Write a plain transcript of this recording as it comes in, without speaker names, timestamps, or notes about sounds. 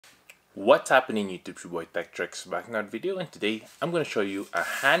What's happening YouTube? It's your boy Tech TRX back in another video, and today I'm going to show you a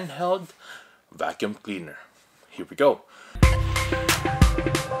handheld vacuum cleaner. Here we go.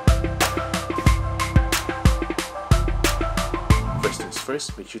 First things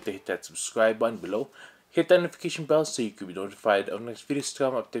first, make sure to hit that subscribe button below. Hit that notification bell so you can be notified of next videos to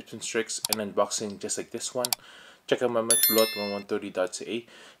come up, tips and tricks and unboxing just like this one. Check out my merch below at 130.ca.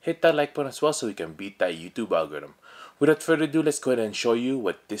 Hit that like button as well so we can beat that YouTube algorithm. Without further ado, let's go ahead and show you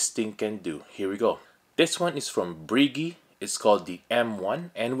what this thing can do. Here we go. This one is from Brigii. It's called the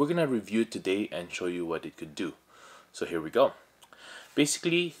M1 and we're gonna review it today and show you what it could do. So here we go.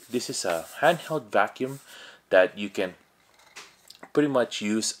 Basically, this is a handheld vacuum that you can pretty much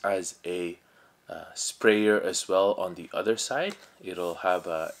use as a sprayer as well. On the other side, it'll have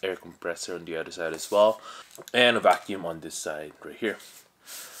a air compressor on the other side as well, and a vacuum on this side right here.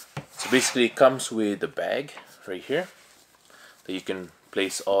 So basically it comes with a bag right here that you can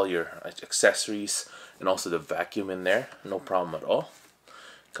place all your accessories and also the vacuum in there, no problem at all.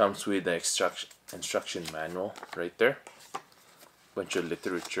 Comes with the instruction manual right there, bunch of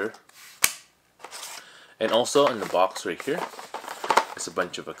literature, and also in the box right here a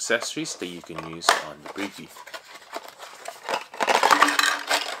bunch of accessories that you can use on the Brigii.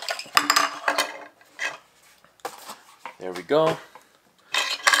 There we go.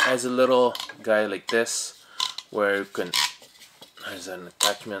 Has a little guy like this where you can, has an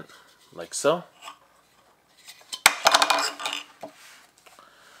attachment like so.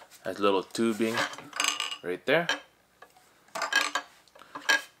 Has a little tubing right there.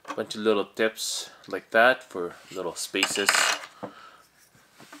 Bunch of little tips like that for little spaces.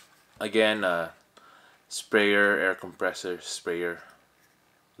 Again, sprayer, air compressor, sprayer,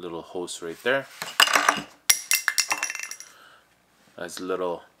 little hose right there. Has a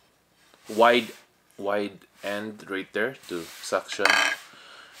little wide end right there to suction,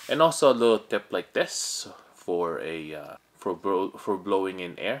 and also a little tip like this for a for blowing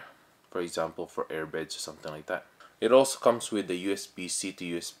in air, for example for air beds or something like that. It also comes with the USB-C to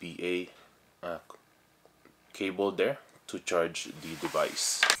USB-A cable there to charge the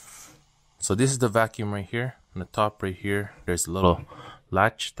device. So this is the vacuum right here. On the top right here, there's a little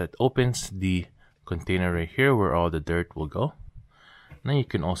latch that opens the container right here where all the dirt will go. Now you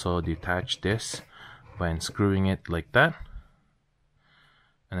can also detach this by unscrewing it like that.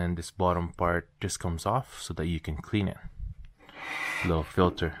 And then this bottom part just comes off so that you can clean it. Little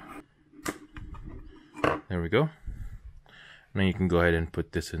filter. There we go. Now you can go ahead and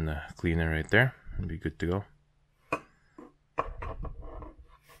put this in the cleaner right there and be good to go.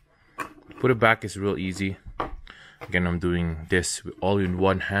 Put it back is real easy. Again, I'm doing this all in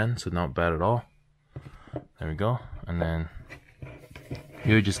one hand, so not bad at all. There we go. And then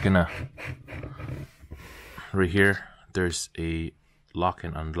you're just gonna, right here, there's a lock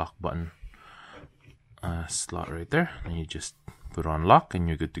and unlock button slot right there. And you just put on lock and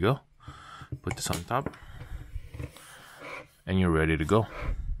you're good to go. Put this on top and you're ready to go.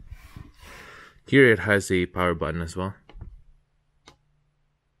 Here it has a power button as well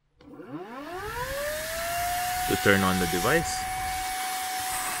to turn on the device.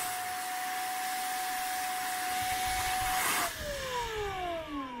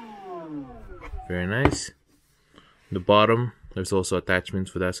 Very nice. The bottom, there's also attachments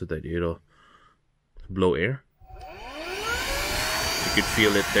for that so that it'll blow air. You could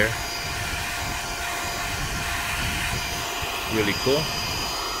feel it there. Really cool.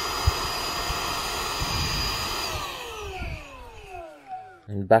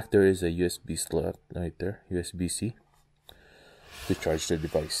 And back there is a USB slot right there, USB-C, to charge the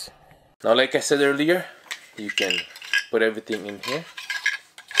device. Now, like I said earlier, you can put everything in here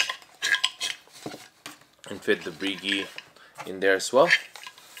and fit the Brigii in there as well,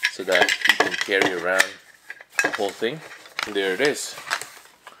 so that you can carry around the whole thing. And there it is.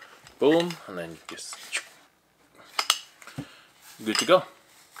 Boom, and then just good to go.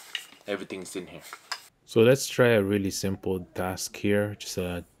 Everything's in here. So let's try a really simple task here. Just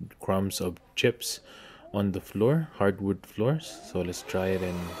crumbs of chips on the floor, hardwood floors. So let's try it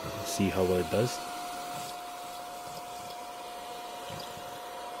and see how well it does.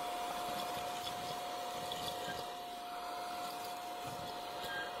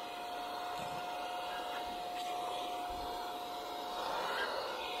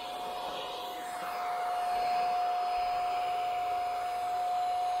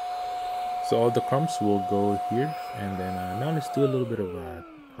 So all the crumbs will go here, and then now let's do a little bit of a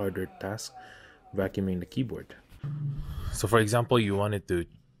harder task, vacuuming the keyboard. So for example, you wanted to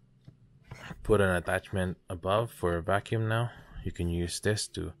put an attachment above for a vacuum now. You can use this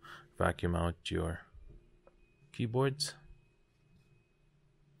to vacuum out your keyboards.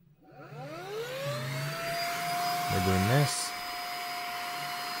 we're doing this.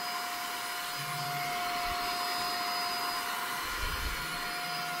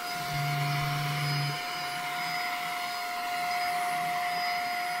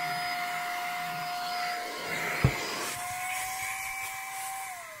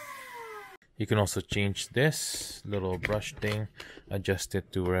 You can also change this little brush thing, adjust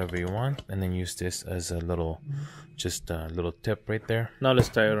it to wherever you want, and then use this as a little, just a little tip right there. Now let's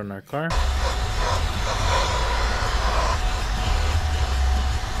try it on our car.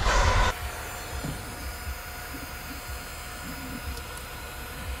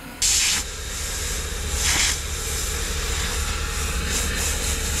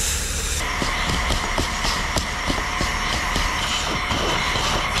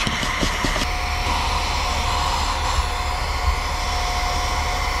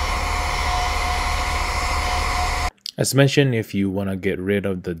 As mentioned, if you want to get rid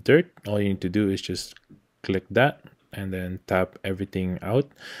of the dirt, all you need to do is just click that and then tap everything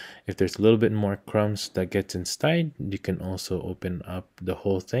out. If there's a little bit more crumbs that gets inside, you can also open up the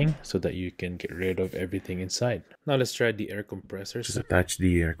whole thing so that you can get rid of everything inside. Now let's try the air compressor. Just attach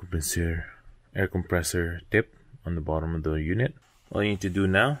the air compressor tip on the bottom of the unit. All you need to do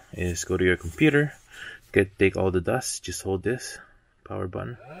now is go to your computer, take all the dust, just hold this power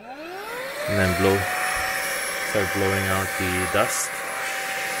button and then start blowing out the dust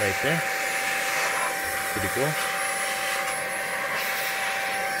right there. Pretty cool.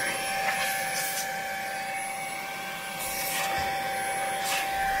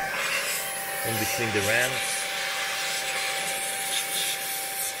 In between the rams.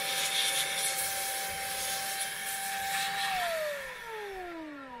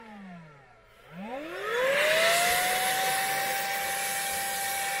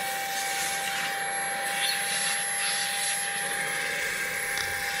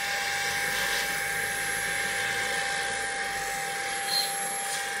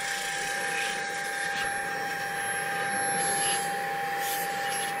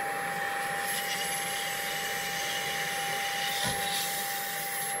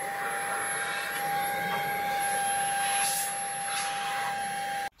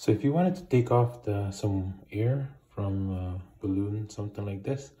 So if you wanted to take off some air from a balloon, something like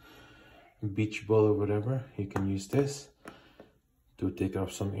this, beach ball or whatever, you can use this to take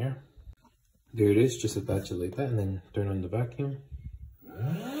off some air. There it is, just attach it like that and then turn on the vacuum.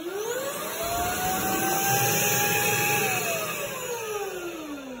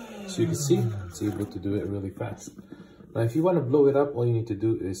 So you can see, it's able to do it really fast. Now if you want to blow it up, all you need to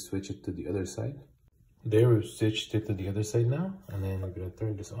do is switch it to the other side. There, we've switched it to the other side now, and then we're going to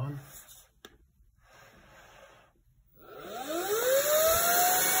turn this on.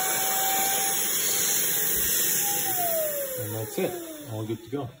 And that's it, all good to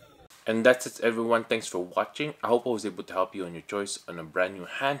go. And that's it, everyone. Thanks for watching. I hope I was able to help you on your choice on a brand new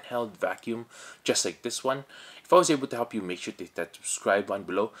handheld vacuum just like this one. If I was able to help you, make sure to hit that subscribe button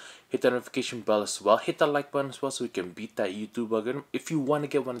below, hit the notification bell as well, hit the like button as well so we can beat that YouTube algorithm. If you want to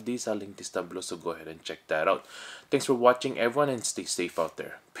get one of these, I'll link this down below, so go ahead and check that out. Thanks for watching, everyone, and stay safe out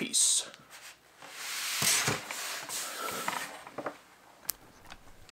there. Peace.